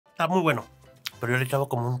Está muy bueno. Pero yo le echaba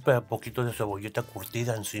como un poquito de cebolleta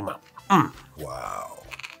curtida encima. Wow.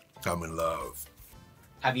 I'm in love.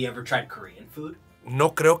 Have you ever tried Korean food?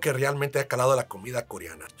 No creo que realmente haya calado la comida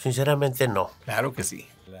coreana. Sinceramente no. Claro que sí.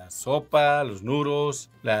 La sopa, los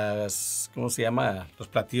noodles, ¿cómo se llama? Los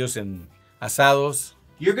platillos asados.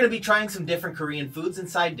 You're going to be trying some different Korean foods and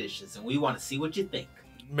side dishes, and we want to see what you think.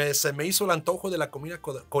 Se me hizo el antojo de la comida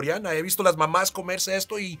coreana. He visto las mamás comerse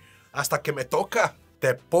esto y hasta que me toca.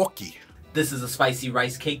 Tteokbokki. This is a spicy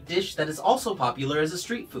rice cake dish that is also popular as a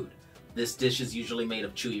street food. This dish is usually made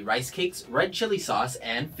of chewy rice cakes, red chili sauce,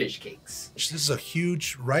 and fish cakes. This is a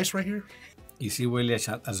huge rice right here. Y sí huele a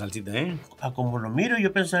salsita, ¿eh? Como lo miro,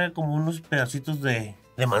 yo pensaba como unos pedacitos de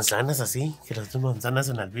manzanas así, que las manzanas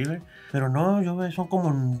en albiver. Pero no, son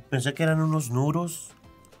como, pensé que eran unos noodles.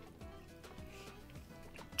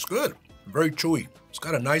 It's good. Very chewy. It's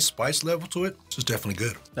got a nice spice level to it. This is definitely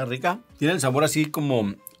good. Está rica. Tiene el sabor así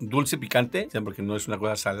como dulce picante, porque no es una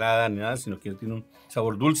cosa salada ni nada, sino que tiene un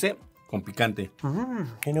sabor dulce con picante.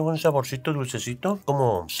 Tiene buen saborcito dulcecito,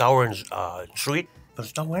 como sour and sweet, pero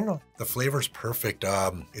está bueno. The flavor is perfect.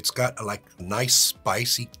 It's got a nice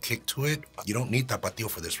spicy kick to it. You don't need tapatio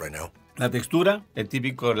for this right now. La textura, el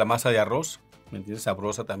típico, la masa de arroz, ¿me entiendes?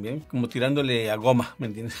 Sabrosa también, como tirándole a goma, ¿me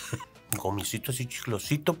entiendes? Gomicito así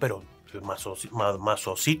chiclosito, pero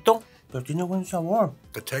masosito, pero tiene buen sabor.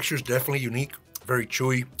 The texture is definitely unique. Very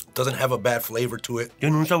chewy. Doesn't have a bad flavor to it.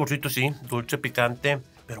 Tiene un saborcito, sí, dulce, picante,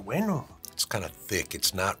 pero bueno. It's kind of thick.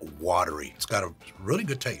 It's not watery. It's got a really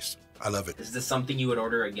good taste. I love it. Is this something you would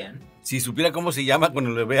order again? Si supiera cómo se llama cuando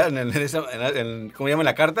lo vean cómo llama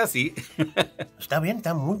la carta, sí. Está bien,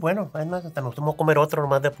 está muy bueno. Además, hasta nos vamos a comer otro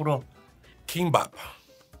nomás de puro. Kimbap.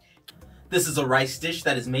 This is a rice dish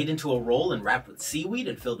that is made into a roll and wrapped with seaweed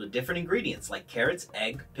and filled with different ingredients like carrots,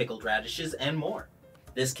 egg, pickled radishes, and more.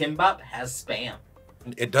 This kimbap has Spam.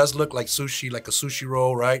 It does look like sushi, like a sushi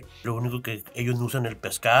roll, right? Lo único que ellos no usan el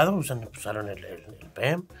pescado, usaron el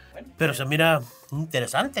PEM. Pero se mira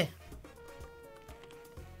interesante.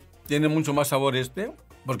 Tiene mucho más sabor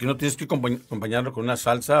porque no tienes que acompañarlo con una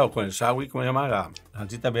salsa o con el savory, ¿cómo se llama? La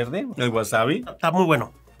salsita verde, el wasabi. Está muy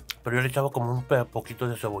bueno. Pero yo le echaba como un poquito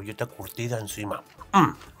de cebolleta curtida encima.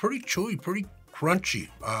 Pretty chewy, pretty crunchy.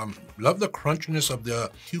 Love the crunchiness of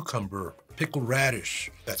the cucumber, pickled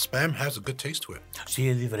radish. That Spam has a good taste to it. Sí,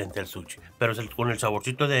 es diferente al sushi. Pero con el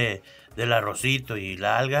saborcito del arrocito y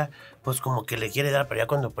la alga, pues como que le quiere dar. Pero ya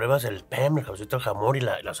cuando pruebas el PEM, el jamoncito, el jamón y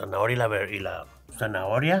la zanahoria y la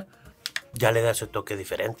zanahoria, ya le da ese toque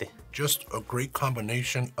diferente. Just a great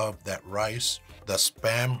combination of that rice. The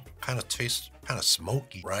Spam kind of tastes kind of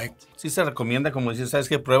smoky, right? Sí se recomienda, como dices, ¿sabes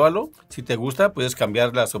qué? Pruébalo. Si te gusta, puedes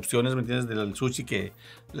cambiar las opciones, ¿me entiendes? Del sushi que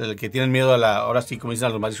tienen miedo ahora sí, como dicen, a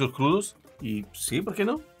los mariscos crudos. Y sí, ¿por qué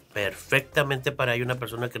no? Perfectamente para una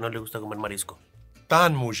persona que no le gusta comer marisco.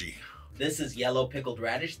 Danmuji. This is yellow pickled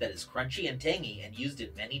radish that is crunchy and tangy and used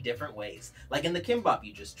in many different ways, like in the kimbap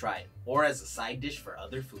you just tried, or as a side dish for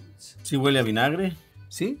other foods. Sí huele a vinagre.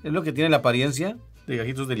 Sí, es lo que tiene la apariencia de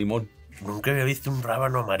gajitos de limón. Nunca había visto un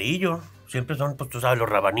rábano amarillo. Siempre son, pues tú sabes, los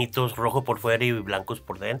rabanitos rojo por fuera y blancos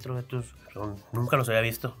por dentro. Estos nunca los había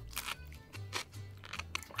visto.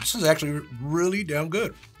 This is actually really damn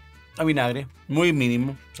good. A vinagre, muy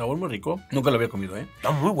mínimo, sabor muy rico. Nunca lo había comido, ¿eh?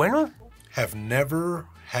 Está muy bueno. Have never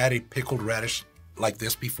had a pickled radish like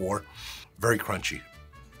this before. Very crunchy.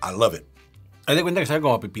 I love it. Haz de cuenta que sabe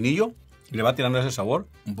como a pepinillo y le va tirando ese sabor,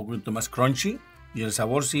 un poquito más crunchy. Y el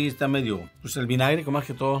sabor sí está medio, pues el vinagre, como más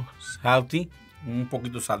que todo, salty, un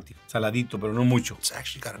poquito salty, saladito, pero no mucho. It's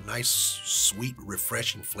actually got a nice, sweet,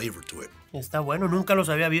 refreshing flavor to it. Está bueno, nunca los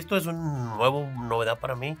había visto, es una nueva novedad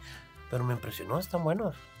para mí, pero me impresionó, están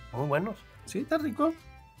buenos, muy buenos. Sí, está rico.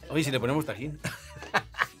 Oye, si le ponemos tajín.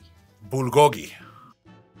 Bulgogi.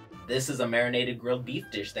 This is a marinated grilled beef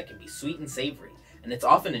dish that can be sweet and savory, and it's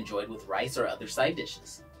often enjoyed with rice or other side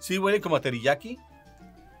dishes. Sí, huele como a teriyaki.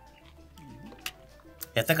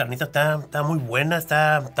 Esta carnita está muy buena,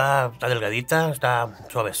 está delgadita, está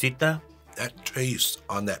suavecita. That taste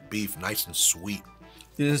on that beef, nice and sweet.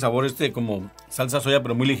 Tiene ese sabor como salsa soya,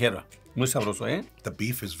 pero muy ligera. Muy sabroso, ¿eh? The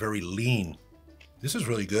beef is very lean. This is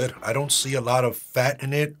really good. I don't see a lot of fat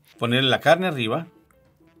in it. Ponerle la carne arriba.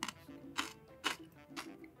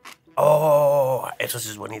 Oh, eso sí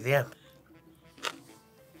es buena idea.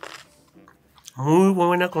 Muy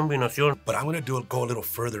buena combinación. But I'm gonna go a little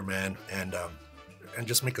further, man, and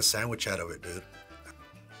just make a sandwich out of it, dude.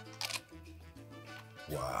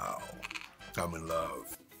 Wow, I'm in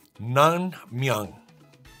love. Naengmyun.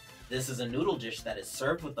 This is a noodle dish that is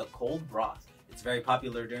served with a cold broth. It's very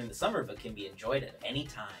popular during the summer, but can be enjoyed at any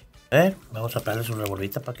time. Vamos a ponerle su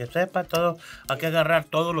revolvita para que sepa todo. Hay que agarrar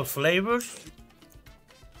todos los flavors.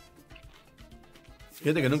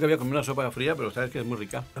 Fíjate que nunca había comido una sopa fría, pero sabes que es muy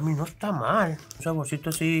rica. A mí no está mal. Un saborcito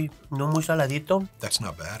así, no muy saladito. That's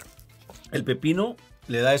not bad. El pepino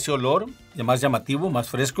le da ese olor más llamativo, más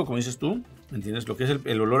fresco, como dices tú. ¿Me entiendes? Lo que es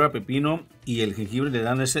el olor a pepino y el jengibre le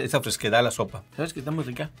dan esa fresquedad a la sopa. ¿Sabes que está muy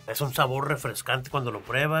rica? Es un sabor refrescante cuando lo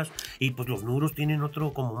pruebas. Y pues los noodles tienen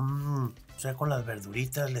otro como un... O sea, con las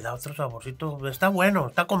verduritas le da otro saborcito. Está bueno,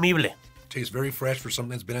 está comible. Tastes very fresh for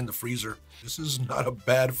something that's been in the freezer. This is not a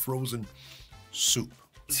bad frozen soup.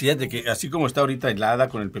 Fíjate que así como está ahorita helada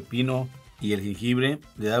con el pepino y el jengibre,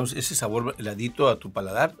 le da ese sabor heladito a tu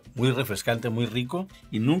paladar, muy refrescante, muy rico,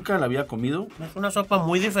 y nunca la había comido. Es una sopa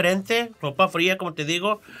muy diferente, sopa fría, como te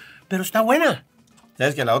digo, pero está buena.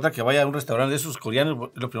 Sabes que a la otra que vaya a un restaurante de esos coreanos,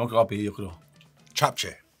 es lo primero que voy a pedir, yo creo.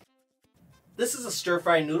 Japchae. This is a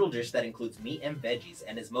stir-fry noodle dish that includes meat and veggies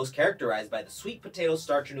and is most characterized by the sweet potato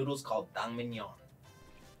starch noodles called danmuji.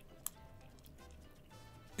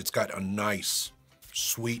 It's got a nice,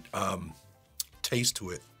 sweet taste to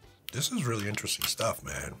it. This is really interesting stuff,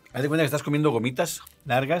 man. Haz de cuenta que estás comiendo gomitas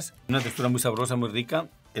largas, una textura muy sabrosa, muy rica.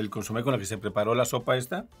 El consomé con el que se preparó la sopa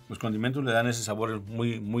esta, los condimentos le dan ese sabor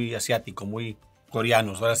muy, muy asiático, muy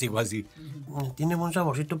coreanos, ahora sí, igual así. Tiene buen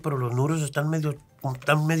saborcito, pero los noodles están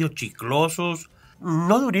medio chiclosos.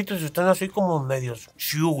 No duritos, están así como medio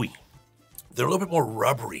chewy. They're a little bit more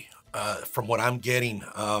rubbery from what I'm getting.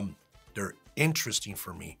 They're interesting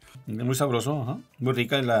for me. Muy sabroso, ajá. Muy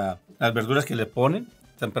rica. Las verduras que le ponen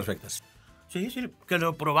están perfectas. Sí, que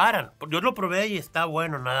lo probaran. Yo lo probé y está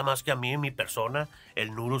bueno, nada más que a mí, en mi persona,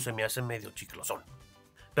 el noodle se me hace medio chiclosón.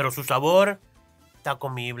 Pero su sabor está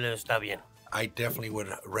comible, está bien. I definitely would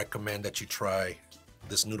recommend that you try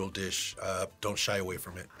this noodle dish. Don't shy away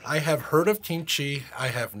from it. I have heard of kimchi. I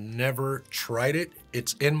have never tried it.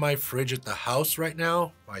 It's in my fridge at the house right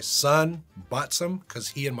now. My son bought some because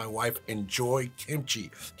he and my wife enjoy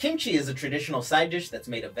kimchi. Kimchi is a traditional side dish that's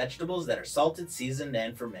made of vegetables that are salted, seasoned,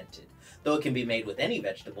 and fermented. Though it can be made with any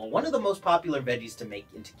vegetable, one of the most popular veggies to make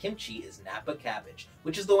into kimchi is Napa cabbage,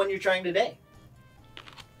 which is the one you're trying today.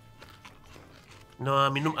 No,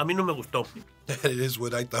 a mí no me gustó. It is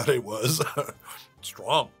what I thought it was.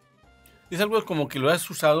 Strong. Es algo como que lo has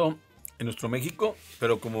usado en nuestro México,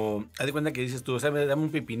 pero como, haz de cuenta que dices tú, ¿sabes? Dame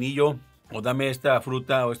un pepinillo, o dame esta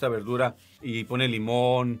fruta o esta verdura, y pone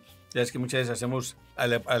limón. Ya es que muchas veces hacemos, a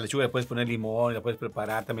la lechuga le puedes poner limón, la puedes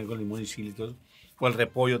preparar también con limón y chile y todo. O el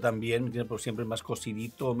repollo también, pero siempre más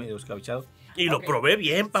cocidito, medio escabechado. Y lo probé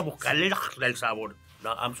bien para buscarle el sabor.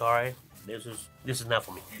 No, I'm sorry. This is not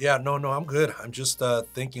for me. Yeah, no, I'm good. I'm just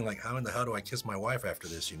thinking like, how in the hell do I kiss my wife after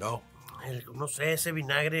this, you know? No sé, ese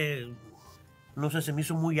vinagre, no sé, se me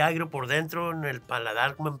hizo muy agrio por dentro, en el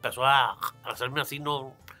paladar me empezó a hacerme así,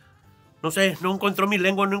 no sé, no encontró mi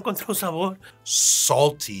lengua, no encontró sabor.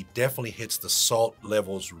 Salty definitely hits the salt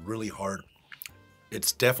levels really hard.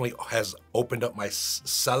 It's definitely has opened up my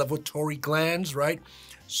salivatory glands, right?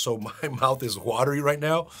 So my mouth is watery right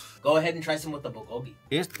now. Go ahead and try some with the bulgogi.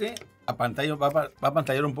 Va a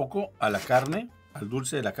apantallar un poco a la carne, al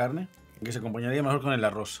dulce de la carne, que se acompañaría mejor con el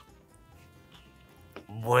arroz.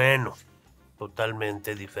 Bueno,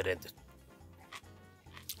 totalmente diferente.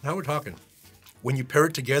 Now we're talking. When you pair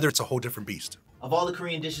it together, it's a whole different beast. Of all the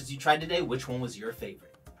Korean dishes you tried today, which one was your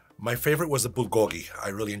favorite? My favorite was the bulgogi. I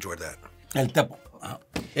really enjoyed that. El tapo.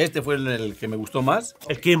 Este fue el que me gustó más.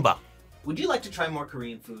 El kimbap. Would you like to try more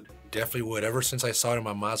Korean food? Definitely would. Ever since I saw it in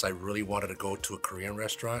my mom's, I really wanted to go to a Korean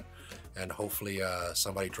restaurant, and hopefully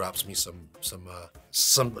somebody drops me some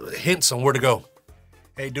hints on where to go.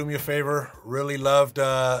 Hey, do me a favor. Really loved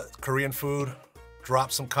Korean food.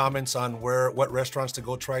 Drop some comments on what restaurants to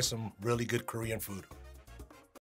go try some really good Korean food.